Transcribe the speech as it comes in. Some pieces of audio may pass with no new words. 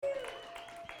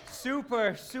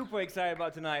super excited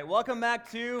about tonight. Welcome back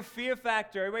to Fear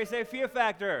Factor. Everybody say Fear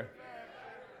Factor.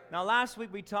 Now, last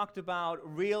week we talked about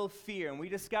real fear, and we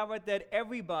discovered that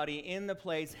everybody in the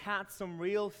place had some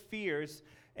real fears,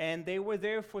 and they were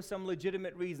there for some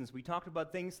legitimate reasons. We talked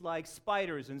about things like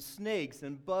spiders and snakes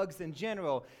and bugs in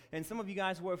general, and some of you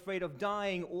guys were afraid of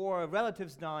dying or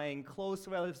relatives dying, close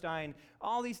relatives dying,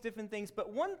 all these different things.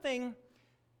 But one thing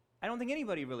I don't think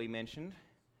anybody really mentioned,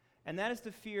 and that is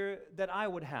the fear that I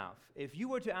would have. If you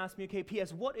were to ask me, okay,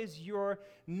 P.S., what is your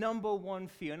number one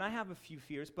fear? And I have a few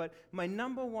fears, but my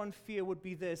number one fear would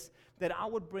be this, that I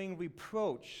would bring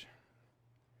reproach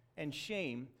and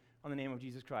shame on the name of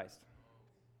Jesus Christ.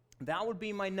 That would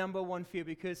be my number one fear,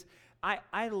 because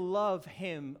I love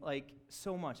him like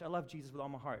so much. I love Jesus with all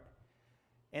my heart.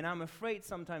 And I'm afraid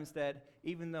sometimes that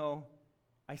even though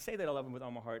I say that I love him with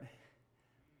all my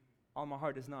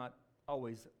heart is not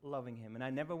always loving him. And I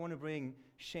never want to bring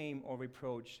shame or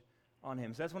reproach on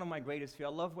him. So that's one of my greatest fears.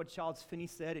 I love what Charles Finney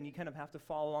said, and you kind of have to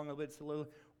follow along a bit. It's a little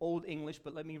old English,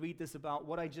 but let me read this about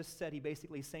what I just said. He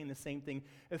basically is saying the same thing.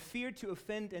 A fear to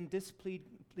offend and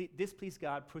displease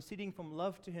God, proceeding from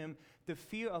love to him, the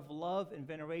fear of love and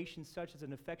veneration such as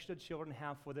an affectionate children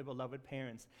have for their beloved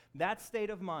parents. That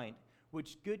state of mind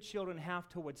which good children have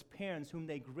towards parents whom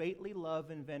they greatly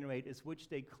love and venerate, is which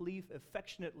they cleave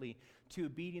affectionately to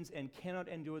obedience and cannot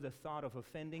endure the thought of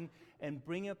offending and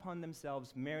bring upon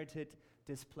themselves merited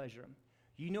displeasure.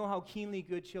 You know how keenly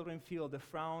good children feel the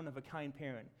frown of a kind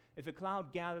parent. If a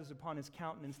cloud gathers upon his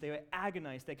countenance, they are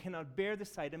agonized, they cannot bear the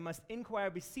sight, and must inquire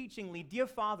beseechingly, Dear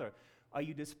Father, are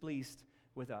you displeased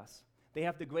with us? They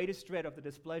have the greatest dread of the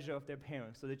displeasure of their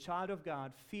parents. So the child of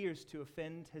God fears to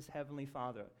offend his heavenly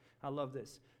Father. I love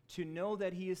this. To know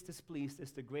that he is displeased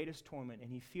is the greatest torment,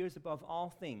 and he fears above all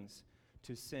things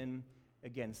to sin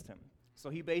against him.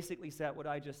 So he basically said what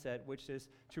I just said, which is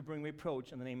to bring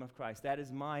reproach in the name of Christ. That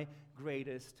is my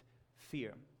greatest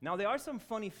fear. Now, there are some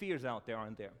funny fears out there,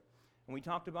 aren't there? And we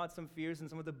talked about some fears, and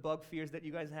some of the bug fears that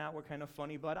you guys have were kind of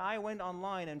funny, but I went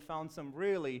online and found some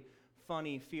really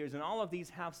funny fears, and all of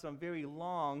these have some very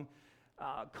long,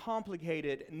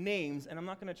 complicated names, and I'm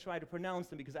not going to try to pronounce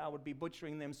them because I would be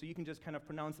butchering them, so you can just kind of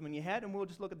pronounce them in your head, and we'll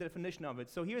just look at the definition of it.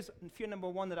 So here's fear number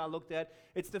one that I looked at.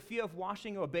 It's the fear of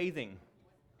washing or bathing.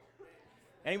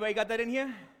 Anybody got that in here?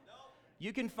 No.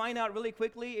 You can find out really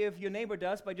quickly if your neighbor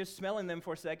does by just smelling them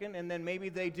for a second, and then maybe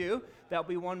they do. That'll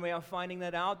be one way of finding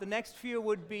that out. The next fear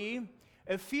would be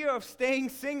a fear of staying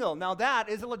single. Now that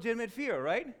is a legitimate fear,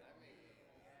 right?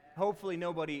 Hopefully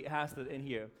nobody has that in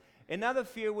here. Another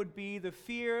fear would be the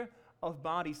fear of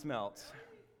body smells.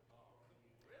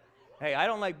 Hey, I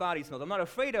don't like body smells. I'm not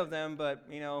afraid of them, but,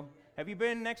 have you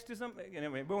been next to some?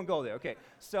 Anyway, we won't go there. Okay.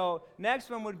 So next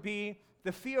one would be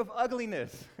the fear of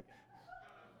ugliness.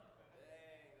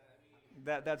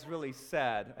 That's really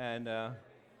sad. And,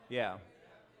 yeah.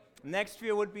 Next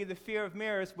fear would be the fear of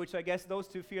mirrors, which I guess those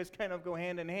two fears kind of go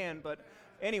hand in hand. But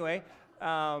anyway,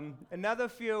 another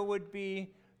fear would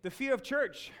be the fear of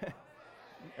church.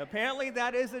 Apparently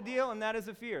that is a deal and that is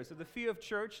a fear. So the fear of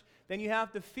church. Then you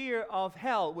have the fear of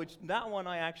hell, which that one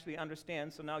I actually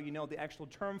understand. So now you know the actual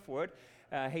term for it,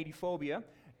 hadephobia.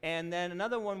 And then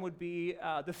another one would be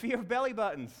the fear of belly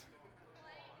buttons.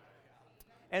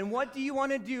 And what do you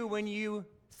want to do when you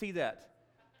see that?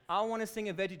 I want to sing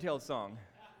a VeggieTales song.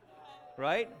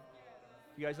 Right?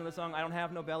 You guys know the song, I don't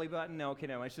have no belly button? No, okay,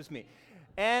 no, it's just me.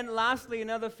 And lastly,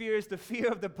 another fear is the fear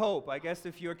of the Pope. I guess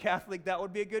if you're Catholic, that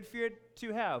would be a good fear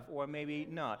to have, or maybe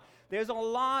not. There's a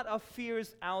lot of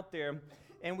fears out there,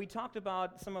 and we talked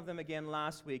about some of them again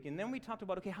last week. And then we talked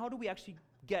about, okay, how do we actually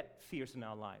get fears in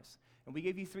our lives? And we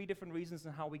gave you 3 different reasons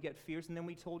on how we get fears, and then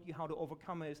we told you how to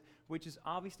overcome it, which is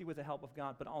obviously with the help of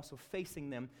God, but also facing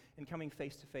them and coming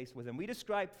face to face with them. We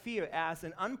described fear as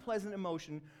an unpleasant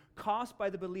emotion caused by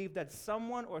the belief that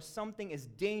someone or something is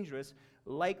dangerous,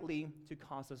 likely to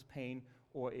cause us pain,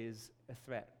 or is a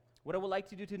threat. What I would like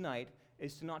to do tonight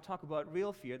is to not talk about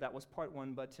real fear. That was part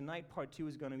 1, but tonight part 2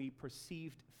 is going to be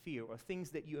perceived fear, or things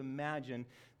that you imagine,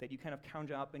 that you kind of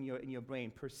conjure up in your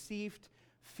brain. Perceived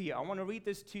fear. I want to read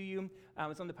this to you.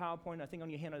 It's on the PowerPoint, I think on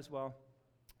your hand as well.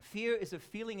 Fear is a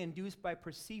feeling induced by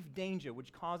perceived danger,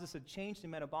 which causes a change in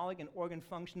metabolic and organ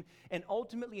function, and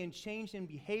ultimately a change in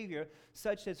behavior,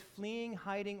 such as fleeing,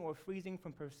 hiding, or freezing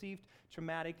from perceived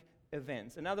traumatic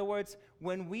events. In other words,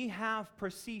 when we have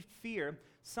perceived fear,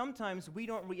 sometimes we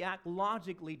don't react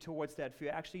logically towards that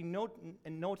fear. Actually,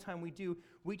 in no time we do.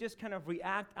 We just kind of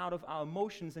react out of our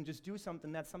emotions and just do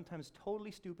something that's sometimes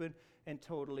totally stupid and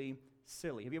totally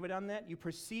silly. Have you ever done that? You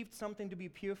perceived something to be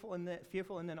fearful, and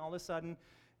then all of a sudden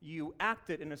you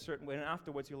acted in a certain way, and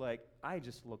afterwards you're like, I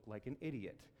just look like an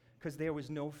idiot. because there was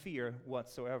no fear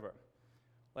whatsoever.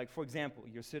 Like, for example,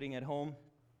 you're sitting at home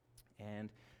and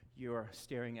you're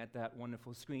staring at that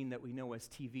wonderful screen that we know as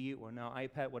TV or now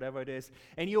iPad, whatever it is,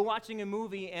 and you're watching a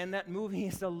movie, and that movie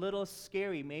is a little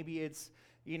scary. Maybe it's,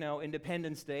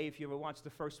 Independence Day, if you ever watched the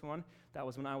first one. That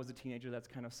was when I was a teenager. That's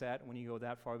kind of sad when you go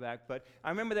that far back. But I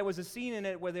remember there was a scene in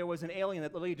it where there was an alien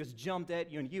that literally just jumped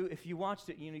at you, and if you watched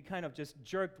it, you kind of just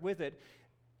jerked with it.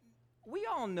 We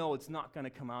all know it's not going to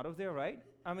come out of there, right?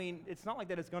 I mean, it's not like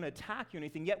that it's going to attack you or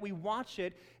anything, yet we watch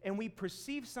it and we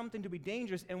perceive something to be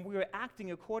dangerous and we're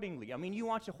acting accordingly. I mean, you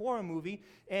watch a horror movie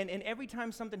and every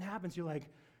time something happens, you're like,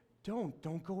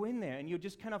 don't go in there. And you're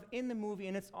just kind of in the movie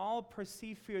and it's all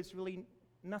perceived fear. It's really,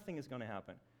 nothing is going to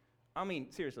happen. I mean,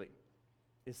 seriously,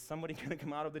 is somebody going to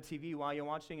come out of the TV while you're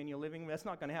watching in your living room? That's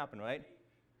not going to happen, right?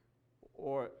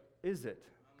 Or is it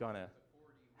going to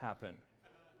happen?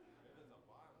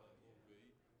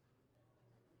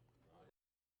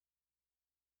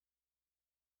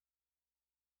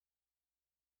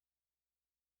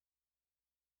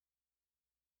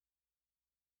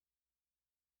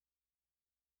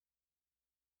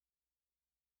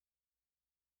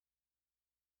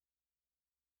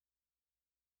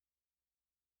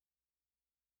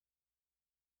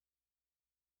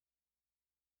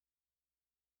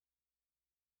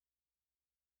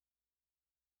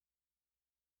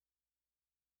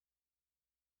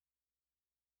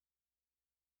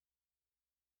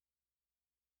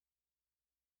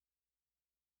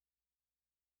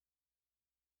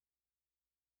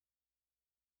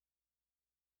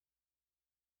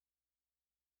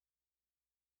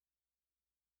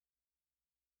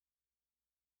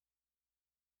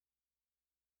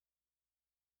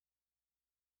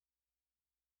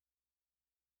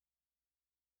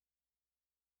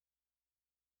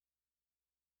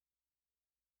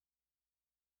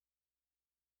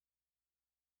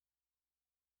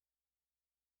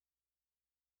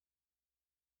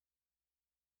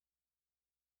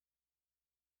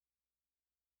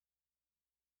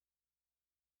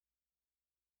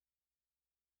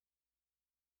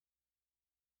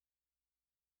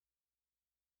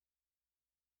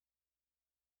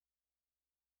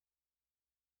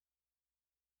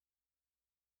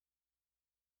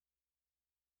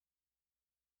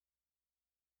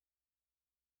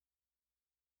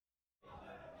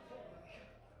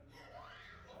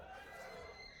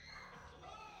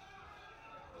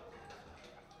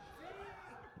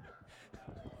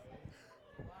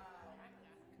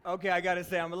 Okay, I gotta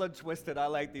say, I'm a little twisted. I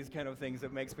like these kind of things.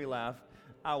 It makes me laugh.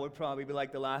 I would probably be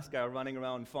like the last guy running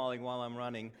around and falling while I'm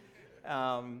running.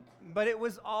 But it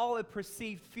was all a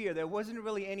perceived fear. There wasn't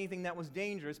really anything that was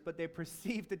dangerous, but they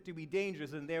perceived it to be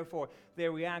dangerous, and therefore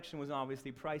their reaction was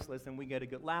obviously priceless, and we get a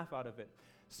good laugh out of it.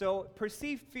 So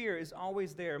perceived fear is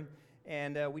always there,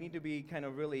 and we need to be kind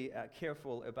of really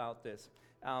careful about this.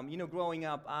 Growing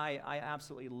up, I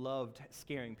absolutely loved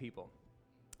scaring people.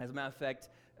 As a matter of fact,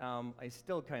 I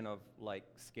still kind of like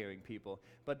scaring people.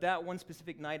 But that one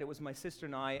specific night, it was my sister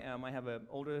and I. I have an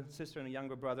older sister and a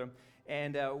younger brother.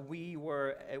 And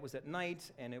it was at night,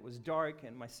 and it was dark,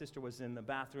 and my sister was in the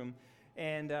bathroom.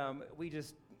 And we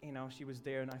just, she was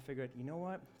there, and I figured, you know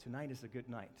what? Tonight is a good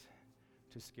night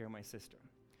to scare my sister.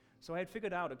 So I had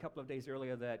figured out a couple of days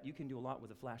earlier that you can do a lot with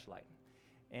a flashlight.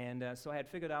 And so I had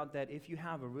figured out that if you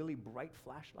have a really bright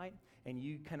flashlight and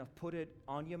you kind of put it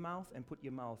on your mouth and put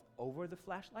your mouth over the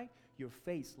flashlight, your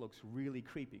face looks really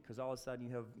creepy because all of a sudden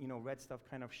you have, red stuff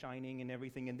kind of shining and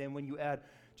everything. And then when you add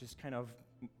just kind of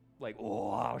like,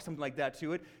 oh, or something like that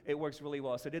to it, it works really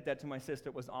well. So I did that to my sister.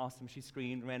 It was awesome. She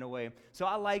screamed, ran away. So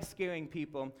I like scaring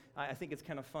people. I think it's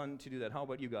kind of fun to do that. How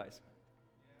about you guys?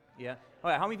 Yeah? All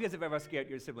right, how many of you guys have ever scared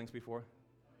your siblings before?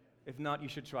 If not, you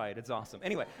should try it. It's awesome.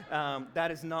 Anyway,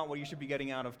 that is not what you should be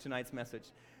getting out of tonight's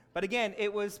message. But again,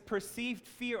 it was perceived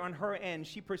fear on her end.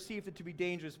 She perceived it to be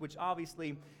dangerous, which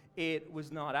obviously it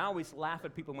was not. I always laugh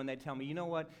at people when they tell me, you know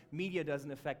what, media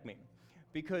doesn't affect me.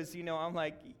 Because, I'm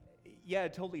like, yeah,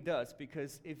 it totally does.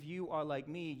 Because if you are like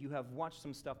me, you have watched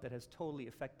some stuff that has totally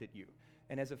affected you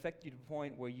and has affected you to the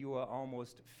point where you are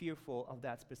almost fearful of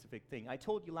that specific thing. I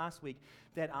told you last week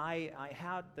that I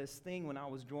had this thing when I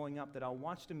was growing up that I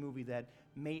watched a movie that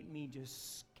made me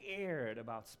just scared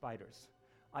about spiders.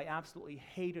 I absolutely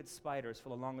hated spiders for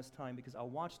the longest time because I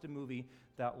watched a movie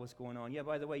that was going on. Yeah,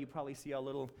 by the way, you probably see our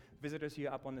little visitors here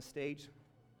up on the stage.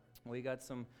 We got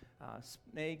some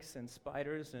snakes and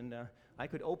spiders, and I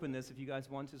could open this if you guys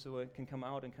want to so it can come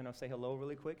out and kind of say hello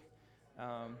really quick.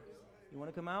 You want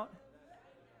to come out?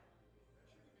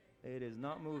 It is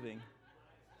not moving.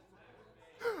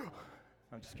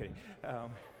 I'm just kidding.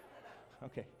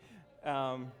 Okay.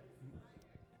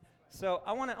 So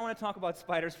I want to talk about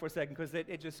spiders for a second because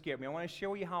it just scared me. I want to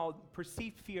show you how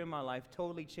perceived fear in my life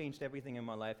totally changed everything in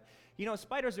my life. You know,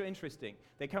 spiders are interesting.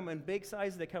 They come in big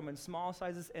sizes, they come in small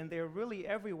sizes, and they're really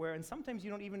everywhere. And sometimes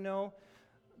you don't even know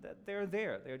that they're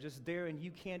there. They're just there, and you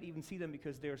can't even see them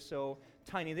because they're so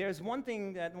tiny. There's one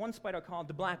spider called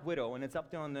the black widow, and it's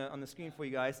up there on the screen for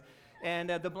you guys. And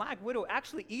the black widow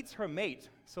actually eats her mate.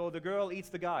 So the girl eats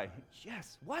the guy.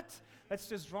 Yes, what? That's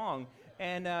just wrong.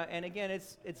 And again,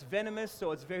 it's venomous,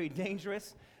 so it's very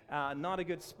dangerous. Not a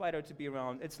good spider to be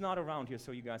around. It's not around here,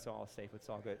 so you guys are all safe. It's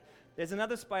all good. There's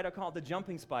another spider called the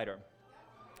jumping spider.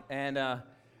 And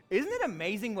isn't it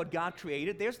amazing what God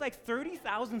created? There's like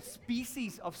 30,000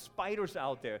 species of spiders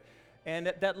out there.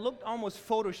 And that looked almost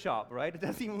Photoshop, right? It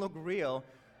doesn't even look real.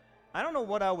 I don't know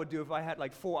what I would do if I had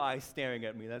like 4 eyes staring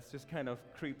at me. That's just kind of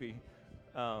creepy.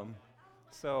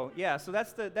 So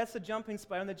that's the jumping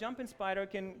spider. And the jumping spider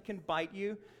can bite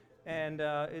you, and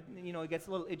it gets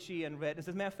a little itchy and red. As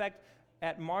a matter of fact,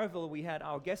 at Marvel, we had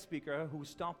our guest speaker who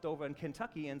stopped over in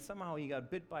Kentucky, and somehow he got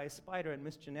bit by a spider, and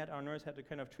Miss Jeanette, our nurse, had to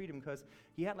kind of treat him because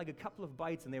he had like a couple of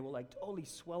bites, and they were like totally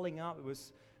swelling up.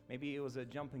 Maybe it was a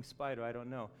jumping spider, I don't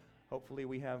know. Hopefully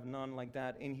we have none like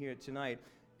that in here tonight.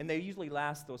 And they usually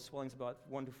last, those swellings, about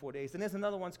 1 to 4 days. And there's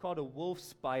another one, it's called a wolf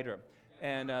spider.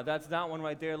 And that's that one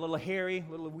right there, a little hairy,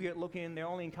 a little weird looking. They're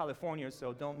only in California,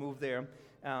 so don't move there.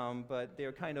 But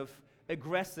they're kind of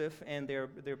aggressive, and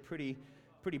they're pretty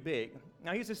big.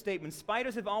 Now here's a statement.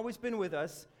 Spiders have always been with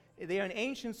us. They are an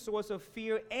ancient source of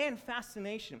fear and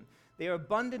fascination. They are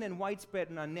abundant and widespread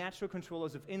and are natural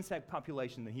controllers of insect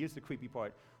population. And here's the creepy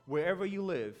part. Wherever you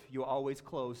live, you're always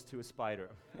close to a spider.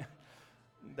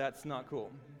 That's not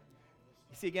cool.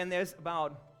 You see, again, there's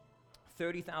about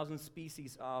 30,000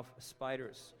 species of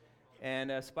spiders.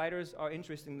 And spiders are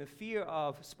interesting. The fear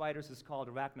of spiders is called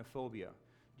arachnophobia.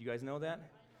 Do you guys know that?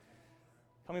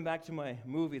 Coming back to my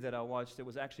movie that I watched, it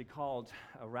was actually called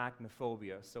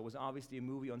Arachnophobia. So it was obviously a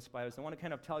movie on spiders. I want to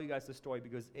kind of tell you guys the story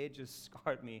because it just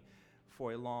scarred me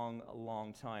for a long,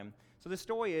 long time. So the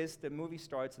story is, the movie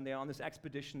starts, and they're on this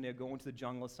expedition. They're going to the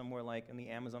jungle somewhere like in the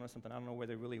Amazon or something. I don't know where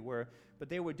they really were. But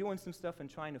they were doing some stuff and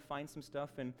trying to find some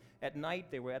stuff. And at night,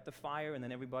 they were at the fire, and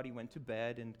then everybody went to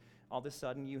bed. And all of a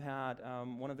sudden, you had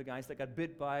one of the guys that got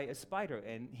bit by a spider.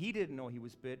 And he didn't know he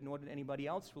was bit, nor did anybody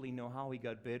else really know how he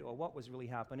got bit or what was really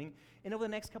happening. And over the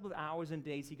next couple of hours and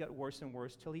days, he got worse and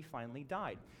worse till he finally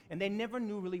died. And they never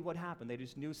knew really what happened. They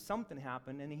just knew something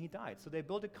happened, and he died. So they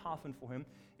built a coffin for him,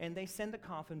 and they sent the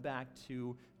coffin back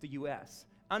to the U.S.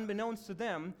 Unbeknownst to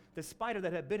them, the spider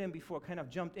that had bit him before kind of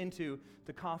jumped into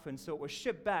the coffin, so it was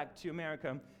shipped back to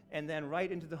America and then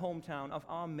right into the hometown of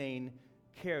our main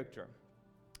character.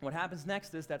 What happens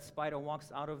next is that spider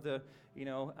walks out of the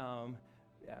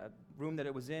room that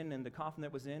it was in and the coffin that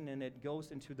it was in, and it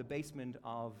goes into the basement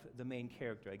of the main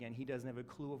character. Again, he doesn't have a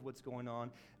clue of what's going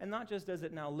on. And not just does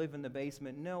it now live in the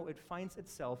basement, no, it finds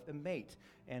itself a mate.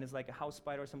 And it's like a house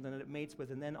spider or something that it mates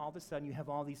with. And then all of a sudden you have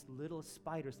all these little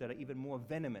spiders that are even more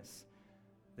venomous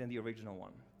than the original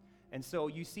one. And so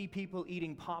you see people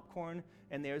eating popcorn,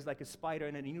 and there's like a spider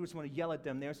in it, and you just want to yell at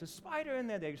them. There's a spider in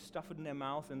there. They stuff it in their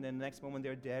mouth, and then the next moment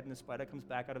they're dead, and the spider comes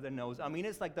back out of their nose. I mean,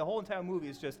 it's like the whole entire movie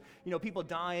is just, people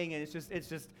dying, and it's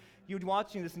just, you're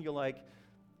watching this, and you're like,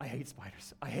 I hate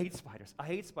spiders. I hate spiders. I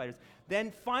hate spiders. Then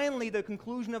finally, the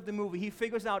conclusion of the movie, he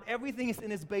figures out everything is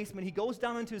in his basement. He goes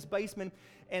down into his basement,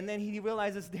 and then he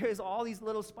realizes there's all these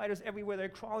little spiders everywhere. They're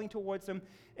crawling towards him,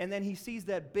 and then he sees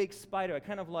that big spider,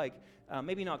 kind of like,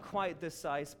 maybe not quite this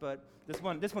size, but this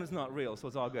one is not real, so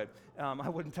it's all good. I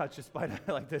wouldn't touch a spider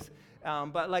like this,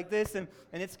 but like this, and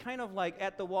it's kind of like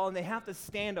at the wall, and they have to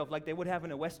stand up like they would have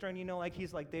in a Western, like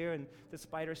he's like there, and the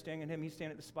spider's staring at him, he's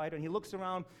staring at the spider, and he looks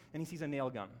around, and he sees a nail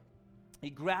gun. He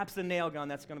grabs the nail gun,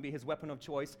 that's going to be his weapon of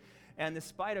choice, and the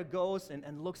spider goes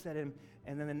and looks at him,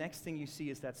 and then the next thing you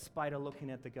see is that spider looking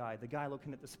at the guy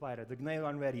looking at the spider, the nail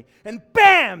gun ready, and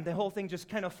BAM! The whole thing just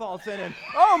kind of falls in, and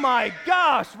oh my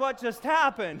gosh, what just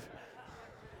happened?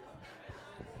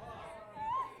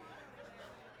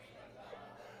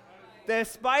 The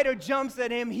spider jumps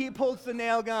at him, he pulls the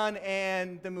nail gun,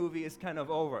 and the movie is kind of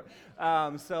over.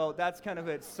 So that's kind of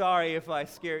it. Sorry if I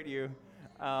scared you.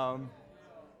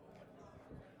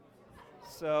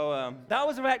 So that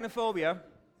was Arachnophobia.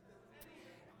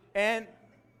 And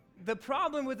the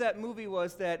problem with that movie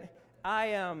was that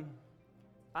I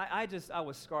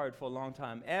was scarred for a long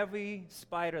time. Every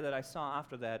spider that I saw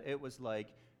after that, it was like,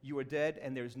 you are dead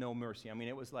and there's no mercy. I mean,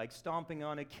 it was like stomping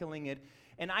on it, killing it.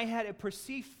 And I had a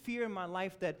perceived fear in my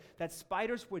life that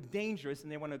spiders were dangerous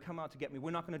and they want to come out to get me.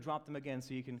 We're not going to drop them again,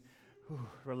 so you can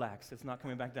relax. It's not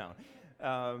coming back down.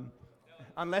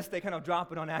 Unless they kind of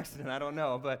drop it on accident, I don't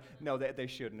know. But no, they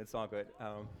shouldn't. It's all good.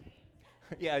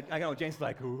 Yeah, I know. James is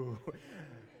like, ooh.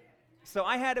 So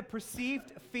I had a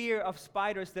perceived fear of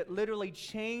spiders that literally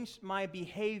changed my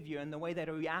behavior and the way that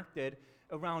I reacted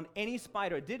around any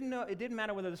spider. It didn't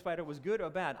matter whether the spider was good or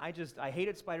bad. I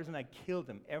hated spiders and I killed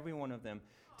them, every one of them.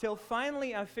 Till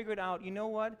finally I figured out, you know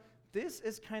what? This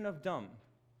is kind of dumb.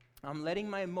 I'm letting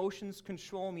my emotions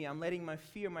control me. I'm letting my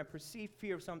perceived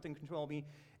fear of something control me,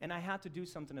 and I had to do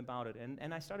something about it.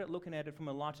 And I started looking at it from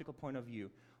a logical point of view.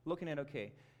 Looking at,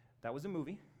 okay, that was a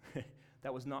movie.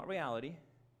 That was not reality.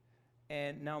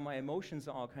 And now my emotions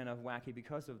are all kind of wacky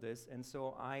because of this, and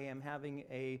so I am having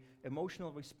an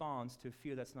emotional response to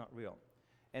fear that's not real.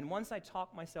 And once I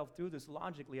talked myself through this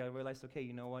logically, I realized, okay,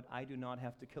 you know what? I do not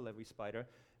have to kill every spider.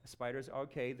 Spiders are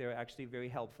okay. They're actually very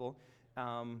helpful,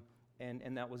 and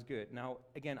that was good. Now,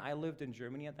 again, I lived in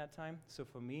Germany at that time, so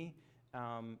for me,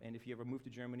 and if you ever move to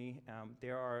Germany,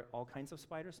 there are all kinds of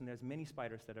spiders, and there's many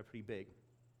spiders that are pretty big.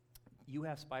 You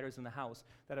have spiders in the house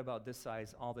that are about this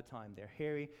size all the time. They're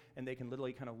hairy, and they can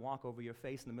literally kind of walk over your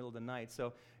face in the middle of the night.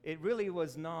 So it really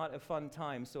was not a fun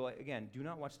time. So again, do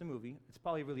not watch the movie. It's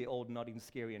probably really old and not even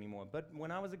scary anymore. But when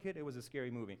I was a kid, it was a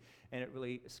scary movie, and it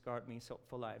really scarred me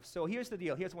for life. So here's the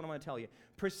deal. Here's what I'm going to tell you.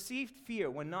 Perceived fear,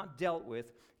 when not dealt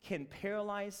with, can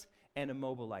paralyze and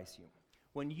immobilize you.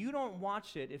 When you don't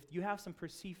watch it, if you have some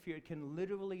perceived fear, it can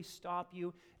literally stop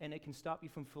you, and it can stop you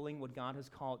from fulfilling what God has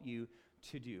called you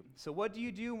to do. So what do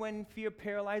you do when fear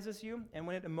paralyzes you and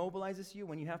when it immobilizes you?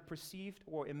 When you have perceived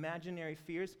or imaginary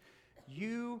fears,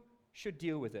 you should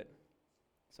deal with it.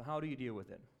 So how do you deal with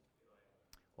it?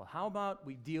 Well, how about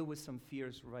we deal with some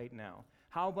fears right now?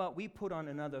 How about we put on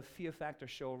another Fear Factor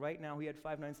show right now? We had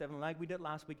 597 like we did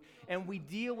last week, and we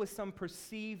deal with some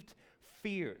perceived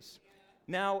fears.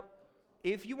 Now,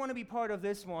 if you want to be part of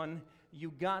this one,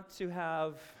 you got to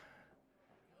have...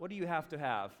 What do you have to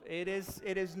have? It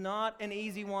is not an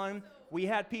easy one. We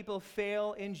had people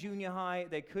fail in junior high.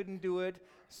 They couldn't do it.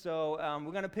 So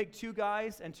we're going to pick two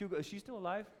guys and two girls. Is she still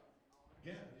alive?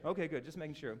 Yeah. Okay, good. Just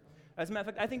making sure. As a matter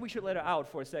of fact, I think we should let her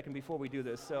out for a second before we do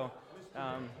this. So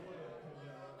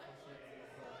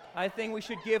I think we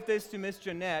should give this to Miss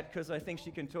Jeanette because I think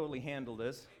she can totally handle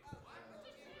this.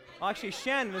 Actually,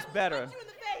 Shannon is better.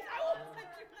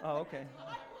 Oh, okay.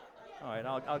 All right,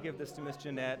 I'll give this to Miss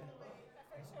Jeanette.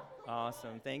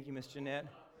 Awesome. Thank you, Miss Jeanette.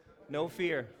 No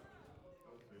fear.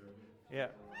 Yeah. It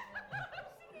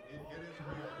is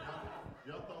real.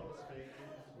 Y'all thought it was fake.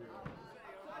 It is real.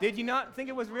 Did you not think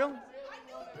it was real?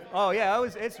 Oh, yeah,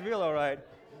 it's real, all right.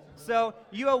 So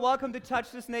you are welcome to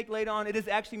touch the snake later on. It is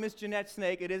actually Miss Jeanette's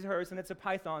snake. It is hers, and it's a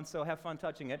python, so have fun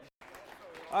touching it.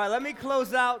 All right, let me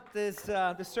close out this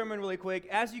sermon really quick.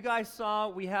 As you guys saw,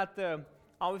 we had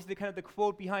obviously kind of the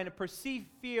quote behind it. Perceived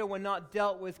fear, when not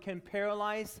dealt with, can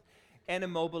paralyze and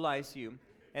immobilize you.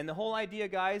 And the whole idea,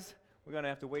 guys, we're going to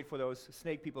have to wait for those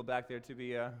snake people back there to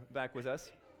be back with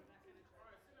us.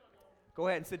 Go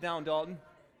ahead and sit down, Dalton.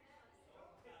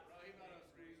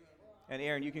 And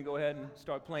Aaron, you can go ahead and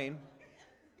start playing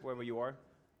wherever you are.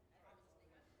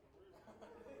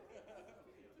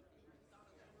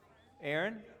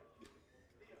 Aaron?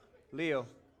 Leo?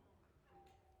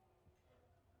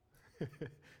 He's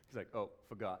like, oh,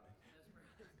 forgot.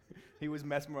 He was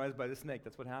mesmerized by the snake.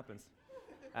 That's what happens.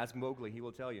 Ask Mowgli. He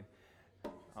will tell you.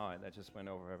 All right, that just went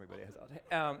over everybody.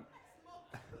 All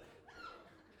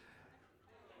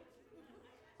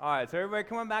right, so everybody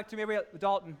come on back to me.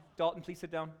 Dalton, please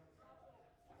sit down.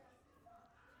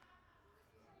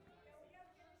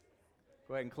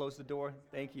 Go ahead and close the door.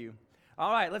 Thank you.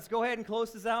 All right, let's go ahead and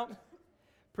close this out.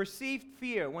 Perceived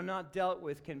fear, when not dealt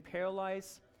with, can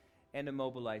paralyze and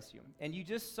immobilize you. And you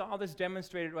just saw this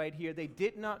demonstrated right here. They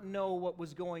did not know what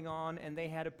was going on, and they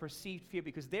had a perceived fear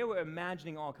because they were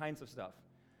imagining all kinds of stuff.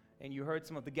 And you heard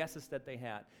some of the guesses that they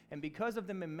had. And because of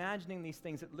them imagining these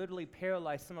things, it literally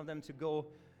paralyzed some of them to go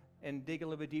and dig a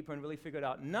little bit deeper and really figure it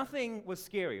out. Nothing was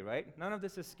scary, right? None of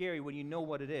this is scary when you know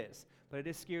what it is. But it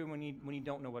is scary when you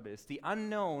don't know what it is. The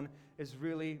unknown is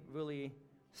really, really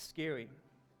scary.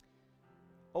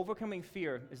 Overcoming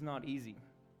fear is not easy.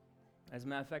 As a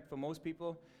matter of fact, for most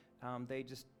people, they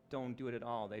just don't do it at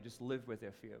all. They just live with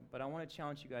their fear. But I want to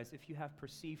challenge you guys, if you have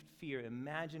perceived fear,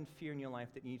 imagine fear in your life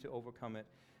that you need to overcome it.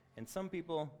 And some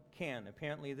people can.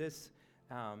 Apparently this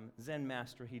Zen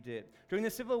master, he did. During the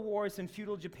civil wars in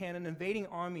feudal Japan, an invading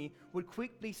army would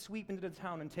quickly sweep into the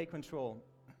town and take control.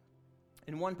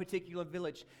 In one particular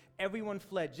village, everyone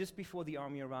fled just before the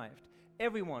army arrived.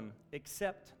 Everyone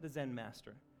except the Zen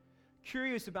master.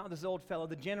 Curious about this old fellow,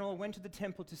 the general went to the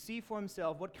temple to see for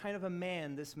himself what kind of a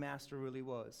man this master really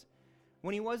was.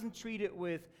 When he wasn't treated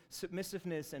with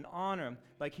submissiveness and honor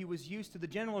like he was used to, the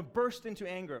general burst into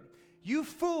anger. "You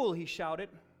fool," he shouted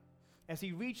as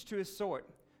he reached to his sword.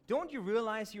 "Don't you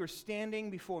realize you are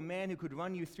standing before a man who could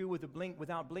run you through with a blink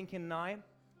without blinking an eye?"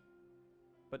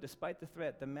 But despite the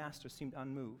threat, the master seemed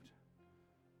unmoved.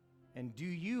 "And do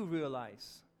you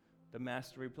realize," the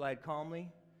master replied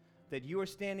calmly, "that you are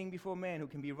standing before a man who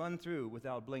can be run through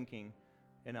without blinking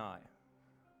an eye?"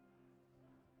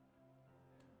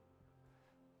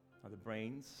 Now the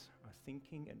brains are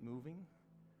thinking and moving.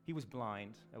 He was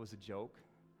blind. That was a joke.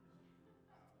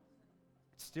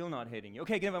 It's still not hitting you.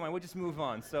 Okay, never mind. We'll just move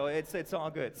on. So it's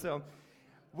all good. So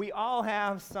we all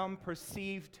have some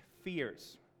perceived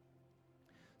fears.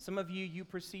 Some of you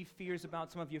perceive fears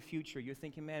about some of your future. You're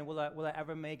thinking, man, will I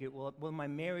ever make it? Will my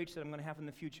marriage that I'm going to have in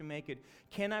the future make it?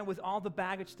 Can I, with all the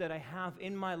baggage that I have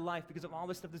in my life because of all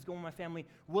the stuff that's going on in my family,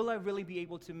 will I really be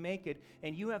able to make it?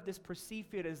 And you have this perceived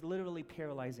fear that is literally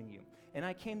paralyzing you. And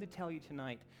I came to tell you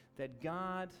tonight that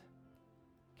God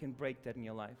can break that in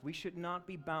your life. We should not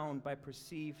be bound by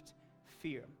perceived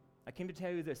fear. I came to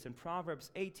tell you this. In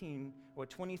Proverbs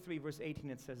 23, verse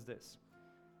 18, it says this: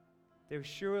 "There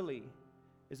surely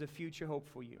is a future hope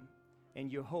for you, and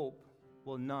your hope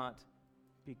will not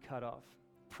be cut off."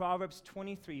 Proverbs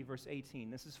 23, verse 18.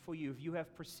 This is for you. If you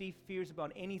have perceived fears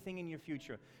about anything in your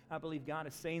future, I believe God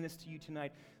is saying this to you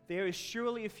tonight. There is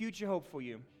surely a future hope for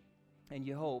you, and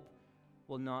your hope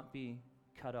will not be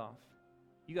cut off.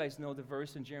 You guys know the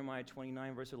verse in Jeremiah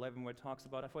 29, verse 11, where it talks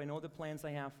about, "For I know the plans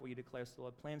I have for you, declares the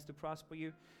Lord, plans to prosper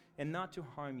you and not to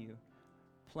harm you,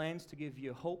 plans to give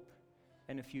you hope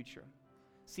and a future."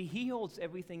 See, he holds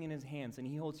everything in his hands, and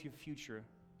he holds your future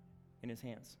in his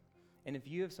hands. And if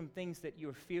you have some things that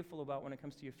you're fearful about when it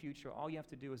comes to your future, all you have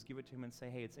to do is give it to him and say,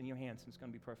 "Hey, it's in your hands, and it's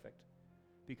going to be perfect."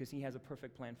 Because he has a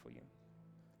perfect plan for you.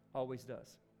 Always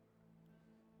does.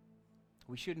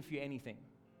 We shouldn't fear anything.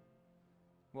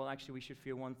 Well, actually, we should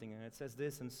fear one thing, and it says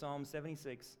this in Psalm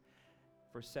 76,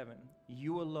 verse 7.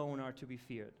 "You alone are to be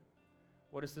feared."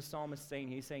 What is the psalmist saying?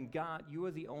 He's saying, God, you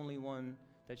are the only one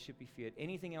that should be feared.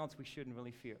 Anything else we shouldn't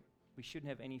really fear. We shouldn't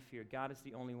have any fear. God is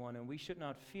the only one, and we should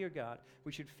not fear God.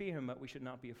 We should fear him, but we should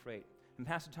not be afraid. And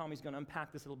Pastor Tommy's going to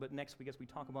unpack this a little bit next week as we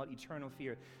talk about eternal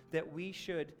fear, that we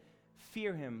should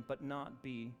fear him, but not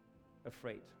be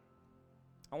afraid.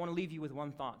 I want to leave you with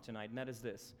one thought tonight, and that is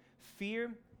this: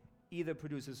 fear either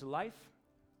produces life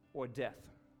or death.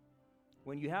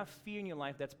 When you have fear in your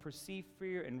life, that's perceived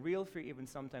fear and real fear even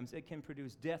sometimes, it can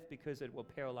produce death because it will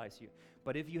paralyze you.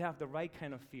 But if you have the right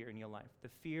kind of fear in your life, the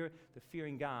fear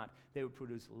in God, they will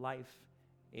produce life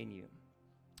in you.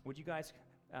 Would you guys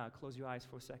close your eyes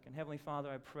for a second? Heavenly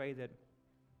Father, I pray that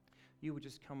you would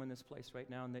just come in this place right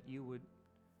now and that you would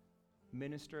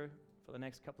minister for the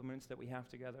next couple of minutes that we have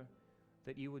together,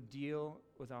 that you would deal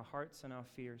with our hearts and our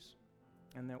fears,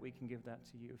 and that we can give that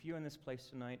to you. If you're in this place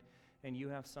tonight and you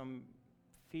have some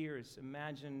fears,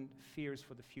 imagine fears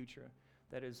for the future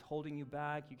that is holding you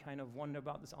back, you kind of wonder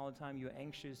about this all the time, you're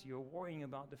anxious, you're worrying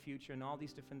about the future and all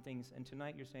these different things, and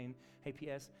tonight you're saying, "Hey,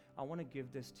 PS, I want to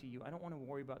give this to you. I don't want to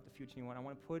worry about the future anymore. I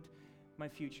want to put my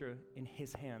future in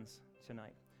his hands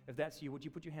tonight." If that's you, would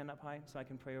you put your hand up high so I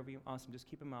can pray over you? Awesome. Just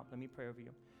keep them up. Let me pray over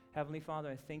you. Heavenly Father,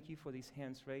 I thank you for these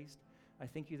hands raised. I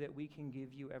thank you that we can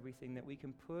give you everything, that we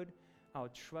can put our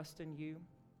trust in you,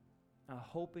 our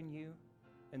hope in you,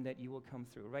 and that you will come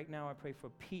through. Right now, I pray for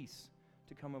peace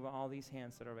to come over all these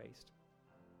hands that are raised.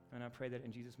 And I pray that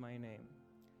in Jesus' mighty name,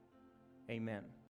 amen.